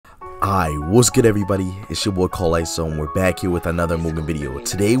Hi, what's good everybody? It's your boy Call ISO and we're back here with another MUGEN video.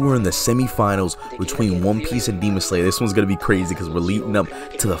 Today we're in the semi-finals between One Piece and Demon Slayer. This one's gonna be crazy because we're leading up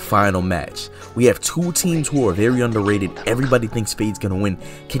to the final match. We have two teams who are very underrated. Everybody thinks Fade's gonna win.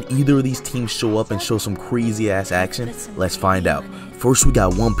 Can either of these teams show up and show some crazy ass action? Let's find out. First we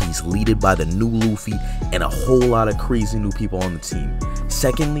got One Piece, led by the new Luffy and a whole lot of crazy new people on the team.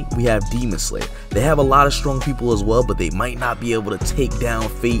 Secondly, we have Demon Slayer. They have a lot of strong people as well, but they might not be able to take down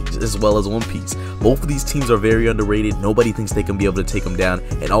Fate as well as One Piece. Both of these teams are very underrated. Nobody thinks they can be able to take them down.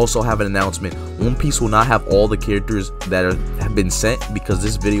 And also have an announcement. One Piece will not have all the characters that have been sent because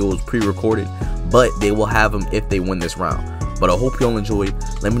this video was pre-recorded, but they will have them if they win this round. But I hope y'all enjoyed.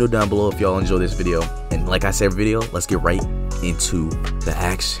 Let me know down below if y'all enjoy this video. And like I said, every video, let's get right into the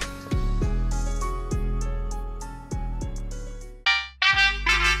action.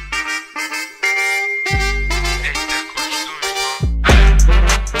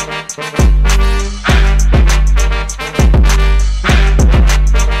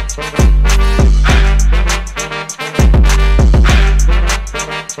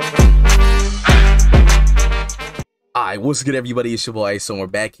 What's good everybody, it's your boy ISO and we're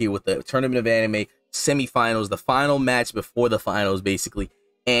back here with the Tournament of Anime semi-finals, the final match before the finals basically.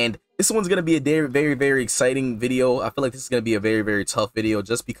 And this one's gonna be a very exciting video. I feel like this is gonna be a very tough video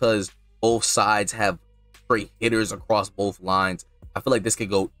just because both sides have great hitters across both lines. I feel like this could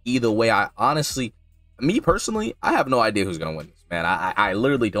go either way. I honestly, me personally, I have no idea who's gonna win this, man. I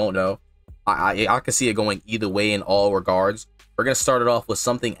literally don't know. I can see it going either way in all regards. We're gonna start it off with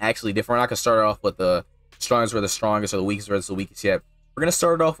something actually different. I can start it off with the strongest versus the strongest or the weakest versus the weakest yet. We're gonna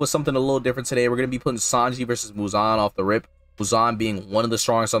start it off with something a little different today. We're gonna be putting Sanji versus Muzan off the rip. Muzan being one of the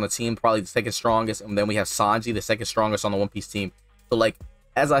strongest on the team, probably the second strongest, and then we have Sanji, the second strongest on the One Piece team. So like,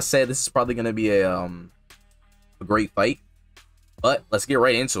 as I said, this is probably gonna be a great fight. But let's get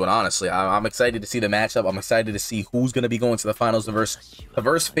right into it. Honestly, I'm excited to see the matchup. I'm excited to see who's gonna be going to the finals to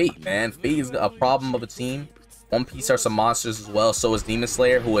verse Fate. Man, Fate is a problem of a team. One Piece are some monsters as well. So is Demon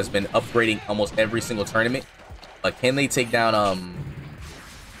Slayer, who has been upgrading almost every single tournament. But can they take down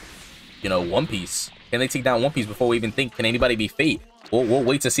you know, One Piece? Can they take down One Piece before we even think? Can anybody beat Fate? We'll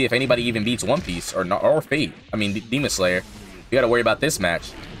wait to see if anybody even beats One Piece or Fate. I mean, Demon Slayer. We got to worry about this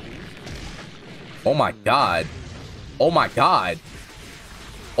match. Oh my god! Oh my god!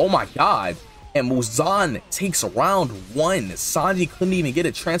 Oh my god! And Muzan takes round one. Sanji couldn't even get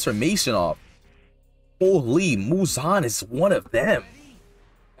a transformation off. Holy, Muzan is one of them.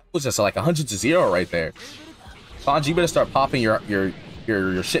 That was just like 100-0 right there. Sanji, you better start popping your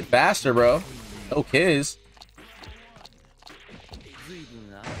shit faster, bro. No kids.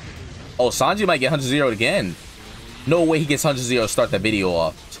 Oh, Sanji might get 100-0'd again. No way he gets 100-0 to start that video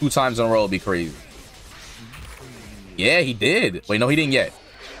off. 2 times in a row would be crazy. Yeah, he did. Wait, no, he didn't yet.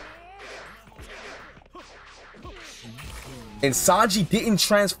 And Sanji didn't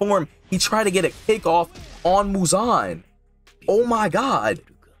transform. He tried to get a kickoff on Muzan. Oh my god.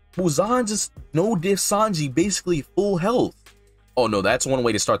 Muzan just no-diff Sanji, basically full health. Oh no, that's one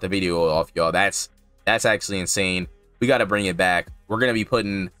way to start the video off, y'all. That's actually insane. We got to bring it back. We're going to be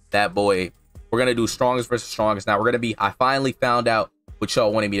putting that boy. We're going to do strongest versus strongest. Now, we're going to be, I finally found out what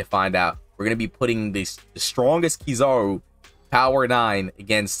y'all wanted me to find out. We're going to be putting the strongest Kizaru, Power 9,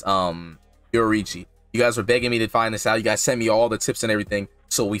 against Yoruichi. You guys were begging me to find this out. You guys sent me all the tips and everything.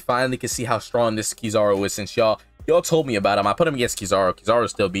 So we finally can see how strong this Kizaru is since y'all told me about him. I put him against Kizaru. Kizaru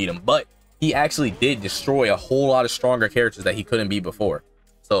still beat him. But he actually did destroy a whole lot of stronger characters that he couldn't beat before.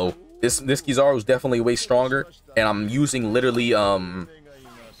 So this Kizaru is definitely way stronger. And I'm using literally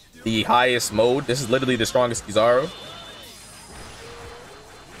the highest mode. This is literally the strongest Kizaru.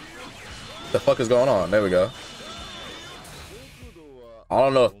 What the fuck is going on? There we go. I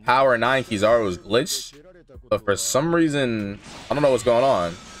don't know if Power 9 Kizaru is glitched, but for some reason, I don't know what's going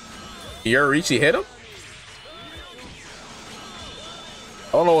on. Yoruichi hit him?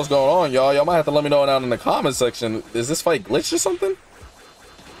 I don't know what's going on, y'all. Y'all might have to let me know down in the comment section. Is this fight glitched or something?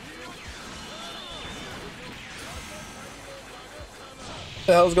 What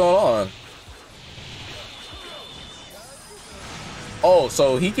the hell's going on? Oh,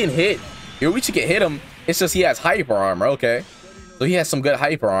 so he can hit. Yoruichi can hit him. It's just he has hyper armor. Okay. So he has some good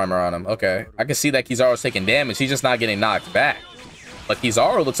hyper armor on him. Okay. I can see that Kizaru's taking damage. He's just not getting knocked back. But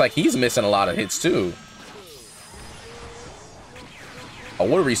Kizaru looks like he's missing a lot of hits too. I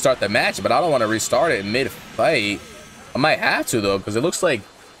would restart the match, but I don't want to restart it mid-fight. I might have to, though, because it looks like...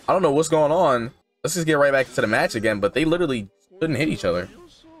 I don't know what's going on. Let's just get right back into the match again, but they literally couldn't hit each other.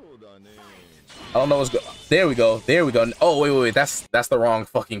 I don't know what's going on. There we go. There we go. Oh, wait. That's the wrong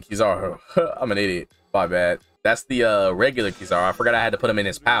fucking Kizaru. I'm an idiot. My bad. That's the regular Kizaru. I forgot I had to put him in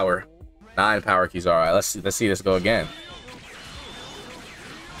his power. 9 power keys. All right, let's see this go again.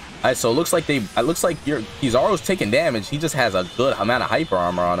 All right, so it looks like your Kizaru's taking damage. He just has a good amount of hyper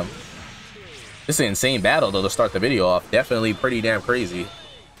armor on him. This is an insane battle though to start the video off. Definitely pretty damn crazy.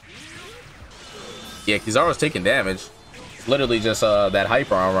 Yeah, Kizaru's taking damage. It's literally just that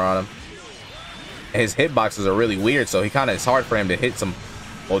hyper armor on him. And his hitboxes are really weird, so it's hard for him to hit some.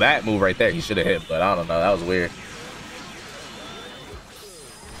 Well, that move right there he should have hit, but I don't know. That was weird.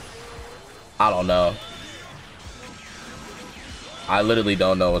 I don't know. I literally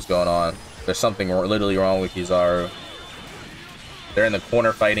don't know what's going on. There's something literally wrong with Kizaru. They're in the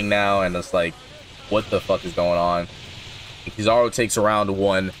corner fighting now, and it's like, what the fuck is going on? Kizaru takes round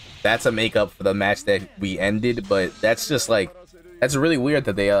 1. That's a makeup for the match that we ended, but that's just like, that's really weird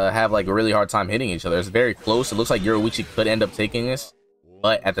that they have like a really hard time hitting each other. It's very close. It looks like Yoruichi could end up taking this,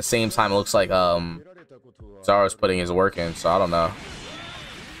 but at the same time, it looks like Kizaru's putting his work in, so I don't know.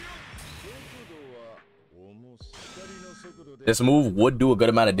 This move would do a good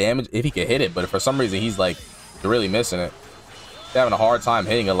amount of damage if he could hit it, but for some reason he's like really missing it. He's having a hard time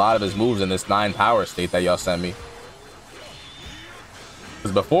hitting a lot of his moves in this 9 power state that y'all sent me.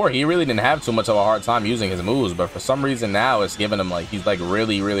 Because before he really didn't have too much of a hard time using his moves, but for some reason now it's giving him like he's like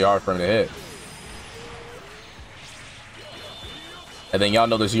really hard for him to hit. And then y'all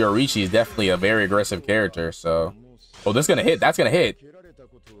know this Yoruichi is definitely a very aggressive character, so oh, this is gonna hit. That's gonna hit.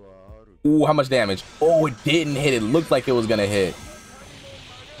 Ooh, how much damage? Oh, it didn't hit. It looked like it was gonna hit.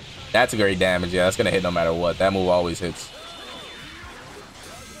 That's a great damage. Yeah, that's gonna hit no matter what. That move always hits.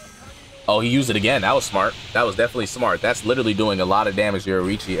 Oh, he used it again. That was smart. That was definitely smart. That's literally doing a lot of damage to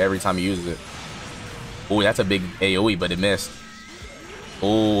Yoruichi every time he uses it. Oh, that's a big AoE, but it missed.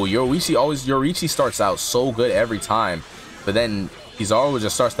 Oh, Yoruichi starts out so good every time, but then Kizaru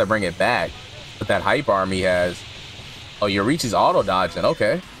just starts to bring it back with that hype arm he has. Oh, Yoruichi's auto dodging.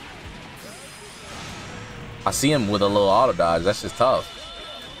 Okay. I see him with a little auto dodge. That's just tough.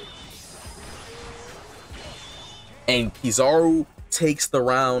 And Kizaru takes the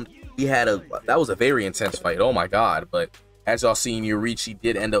round. That was a very intense fight. Oh my god. But as y'all seen, Yoruichi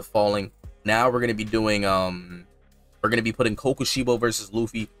did end up falling. Now we're gonna be doing putting Kokushibo versus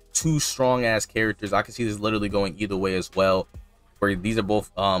Luffy. 2 strong ass characters. I can see this literally going either way as well. Where these are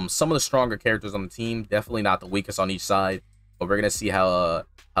both some of the stronger characters on the team. Definitely not the weakest on each side. But we're gonna see how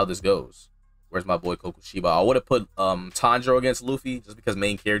this goes. Where's my boy Kokushiba? I would have put Tanjiro against Luffy just because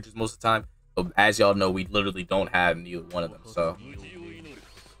main characters most of the time. But as y'all know, we literally don't have neither one of them. So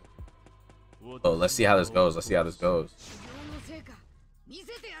let's see how this goes. Let's see how this goes.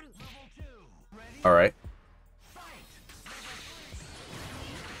 All right.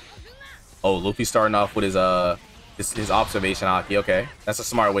 Oh, Luffy starting off with his observation haki. Okay, that's a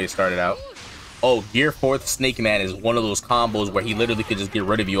smart way to start it out. Oh, Gear 4th Snake Man is one of those combos where he literally could just get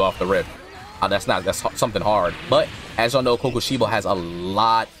rid of you off the rip. That's something hard. But as y'all know, Kokushibo has a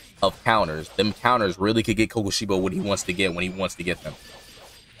lot of counters. Them counters really could get Kokushibo what he wants to get when he wants to get them.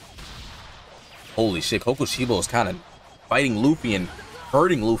 Holy shit, Kokushibo is kind of fighting Luffy and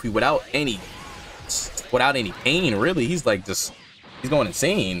hurting Luffy without any pain, really. He's like he's going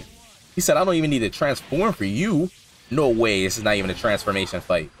insane. He said, I don't even need to transform for you. No way, this is not even a transformation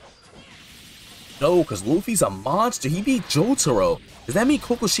fight. No, because Luffy's a monster. He beat Jotaro. Does that mean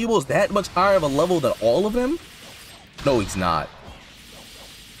Kokushibo is that much higher of a level than all of them? No, he's not.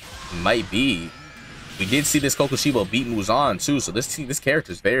 He might be. We did see this Kokushibo beat Muzan too, so this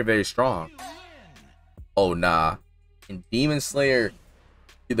character is very strong. Oh nah. And Demon Slayer,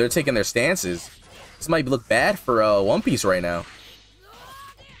 dude, they're taking their stances. This might look bad for One Piece right now.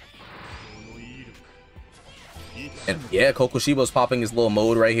 And yeah, Kokushibo's popping his little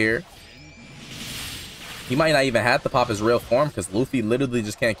mode right here. He might not even have to pop his real form because Luffy literally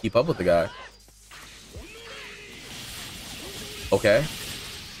just can't keep up with the guy. Okay.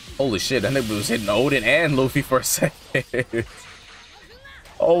 Holy shit, that nigga was hitting Odin and Luffy for a second.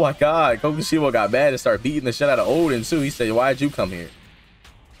 Oh my god, Kokushibo got mad and started beating the shit out of Odin too. He said, why'd you come here?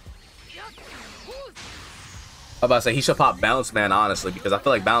 I'm about to say, he should pop Bounce Man, honestly, because I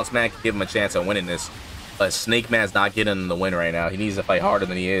feel like Bounce Man could give him a chance at winning this. But Snake Man's not getting him the win right now. He needs to fight harder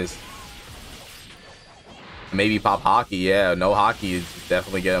than he is. Maybe pop Haki. Yeah, no Haki is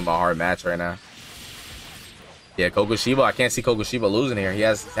definitely getting him a hard match right now. Yeah, Kokushibo, I can't see Kokushibo losing here.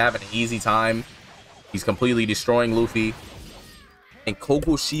 He's having an easy time. He's completely destroying Luffy. And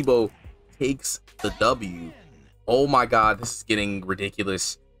Kokushibo takes the W. Oh my god, this is getting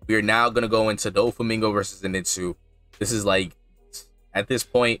ridiculous. We are now going to go into Doflamingo versus Zenitsu. This is like, at this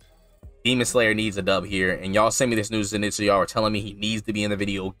point, Demon Slayer needs a dub here. And y'all send me this news, Zenitsu. Y'all are telling me he needs to be in the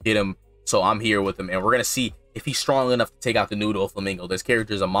video. Get him. So I'm here with him, and we're gonna see if he's strong enough to take out the new Doflamingo. This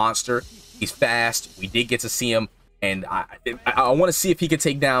character is a monster. He's fast. We did get to see him, and I want to see if he can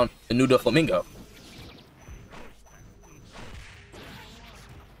take down the new Doflamingo.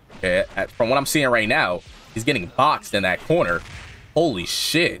 Okay, from what I'm seeing right now, he's getting boxed in that corner. Holy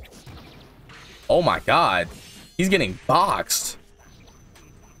shit. Oh my god. He's getting boxed.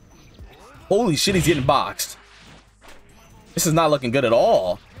 Holy shit, he's getting boxed. This is not looking good at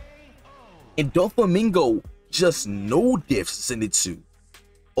all. And Doflamingo just no diffs Zenitsu.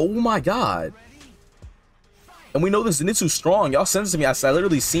 Oh my god. And we know this Zenitsu's strong. Y'all sent it to me. I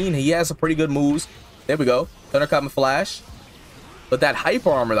literally seen he has some pretty good moves. There we go. Thunderclap and Flash. But that hyper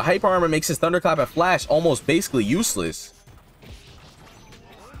armor, the hyper armor makes his Thunderclap and Flash almost basically useless.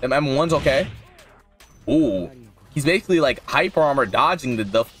 M1's okay. Ooh. He's basically like hyper armor dodging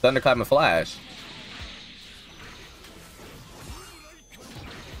the Thunderclap and Flash.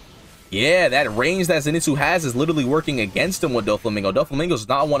 Yeah, that range that Zenitsu has is literally working against him with Doflamingo. Doflamingo's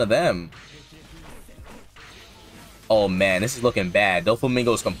not one of them. Oh man, this is looking bad.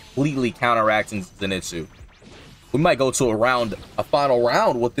 Doflamingo's completely counteracting Zenitsu. We might go to a final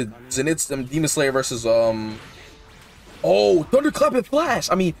round with the Zenitsu Demon Slayer versus oh, Thunderclap and Flash.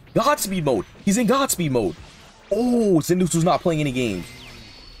 I mean, Godspeed mode. He's in Godspeed mode. Oh, Zenitsu's not playing any games.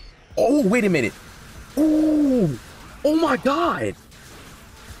 Oh, wait a minute. Oh, oh my god.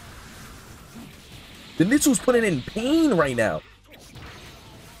 Zenitsu's putting in pain right now.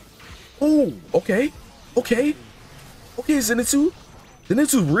 Oh, okay. Okay. Okay, Zenitsu.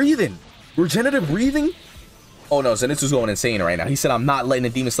 Zenitsu's breathing. Regenerative breathing. Oh no, Zenitsu's going insane right now. He said, I'm not letting the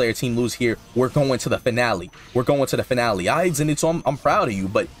Demon Slayer team lose here. We're going to the finale. We're going to the finale. All right, Zenitsu, I'm proud of you,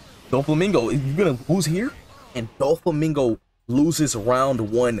 but Doflamingo, you're going to lose here? And Doflamingo loses round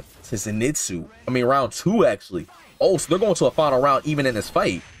 1 to Zenitsu. I mean, round 2, actually. Oh, so they're going to a final round even in this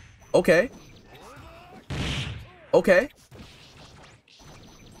fight. Okay. Okay.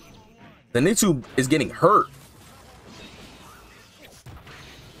 Zenitsu is getting hurt.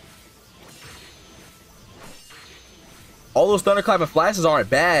 All those Thunderclap and Flashes aren't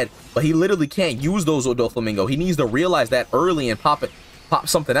bad, but he literally can't use those with Doflamingo. He needs to realize that early and pop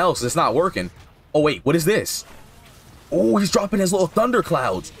something else. It's not working. Oh, wait, what is this? Oh, he's dropping his little thunder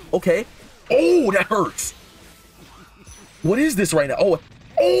clouds. Okay. Oh, that hurts. What is this right now? Oh,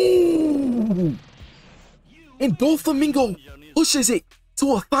 oh. And Doflamingo pushes it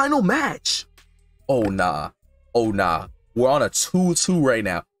to a final match. Oh, nah. Oh, nah. We're on a 2-2 right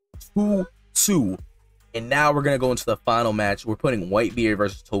now. 2-2. And now we're going to go into the final match. We're putting Whitebeard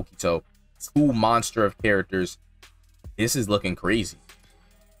versus Tokito. Two monster of characters. This is looking crazy.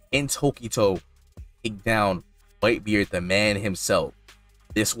 And Tokito take down Whitebeard, the man himself.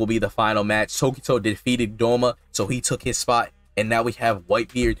 This will be the final match. Tokito defeated Doma, so he took his spot. And now we have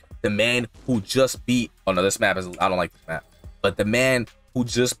Whitebeard, the man who just beat... Oh, no, this map is... I don't like this map. But the man who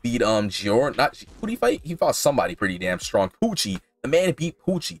just beat Giorn... Not... Who did he fight? He fought somebody pretty damn strong. Poochie. The man beat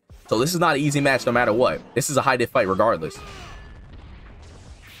Poochie. So this is not an easy match no matter what. This is a high diff fight regardless.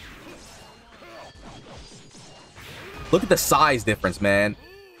 Look at the size difference, man.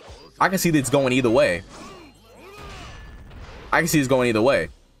 I can see that it's going either way. I can see it's going either way.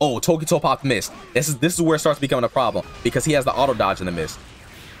 Oh, Tokito popped mist. This is where it starts becoming a problem because he has the auto dodge in the mist.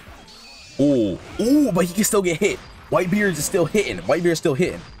 Ooh. Ooh, but he can still get hit. Whitebeard is still hitting. Whitebeard is still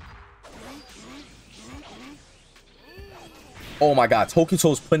hitting. Oh my god,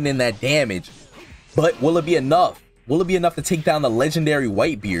 Tokito's putting in that damage. But will it be enough? Will it be enough to take down the legendary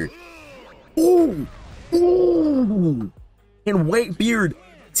Whitebeard? Ooh! Ooh! And Whitebeard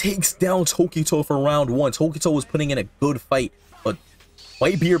takes down Tokito for round 1. Tokito was putting in a good fight, but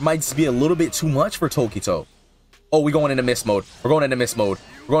Whitebeard might just be a little bit too much for Tokito. Oh, we're going into mist mode. We're going into mist mode.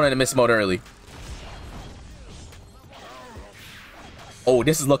 We're going into mist mode early. Oh,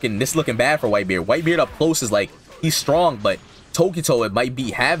 this is looking bad for Whitebeard. Whitebeard up close is like, he's strong, but Tokito, it might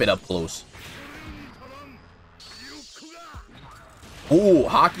be have it up close. Ooh,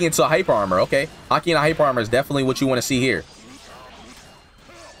 hockey into hyper armor. Okay, hockey into hyper armor is definitely what you want to see here.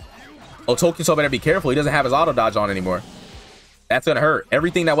 Oh, Tokito better be careful. He doesn't have his auto dodge on anymore. That's gonna hurt.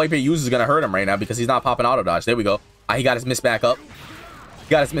 Everything that Whitebeard uses is gonna hurt him right now because he's not popping auto dodge. There we go. He got his miss back up. He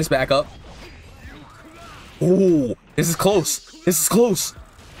got his miss back up. Ooh, this is close. This is close.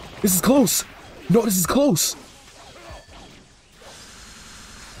 This is close. No, this is close.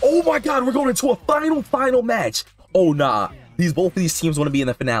 Oh my god, we're going into a final match. Oh nah. Both of these teams want to be in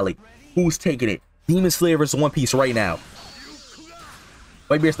the finale. Who's taking it? Demon Slayer versus One Piece right now.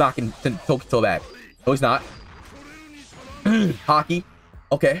 Whitebeard's knocking Tokito back. No, he's not. Hockey.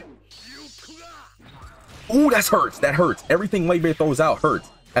 Okay. Ooh, that hurts. That hurts. Everything Whitebeard throws out hurts.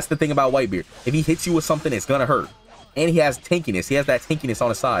 That's the thing about Whitebeard. If he hits you with something, it's gonna hurt. And he has tankiness. He has that tankiness on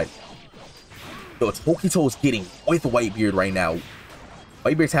his side. Yo, Tokito is getting with Whitebeard right now.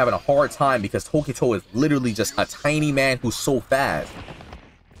 Whitebeard's having a hard time because Tokito is literally just a tiny man who's so fast.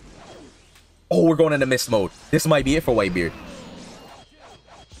 Oh, we're going into mist mode. This might be it for Whitebeard.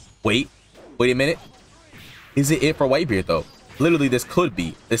 Wait a minute. Is it for Whitebeard though? Literally, this could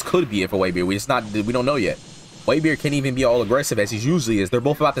be it for Whitebeard. We don't know yet. Whitebeard can't even be all aggressive as he usually is. They're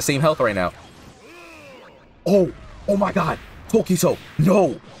both about the same health right now. Oh my God, Tokito,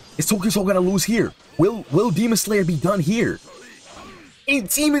 no! Is Tokito gonna lose here? Will Demon Slayer be done here? And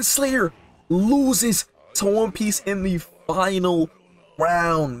Demon Slayer loses to One Piece in the final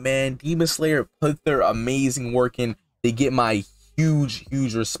round, man. Demon Slayer put their amazing work in. They get my huge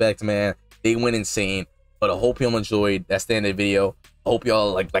respect, man. They went insane. But I hope y'all enjoyed. That's the end of the video. I hope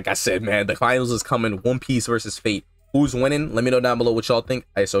y'all, like I said, man, the finals is coming. One Piece versus Fate. Who's winning? Let me know down below what y'all think.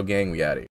 ISO gang, we out here.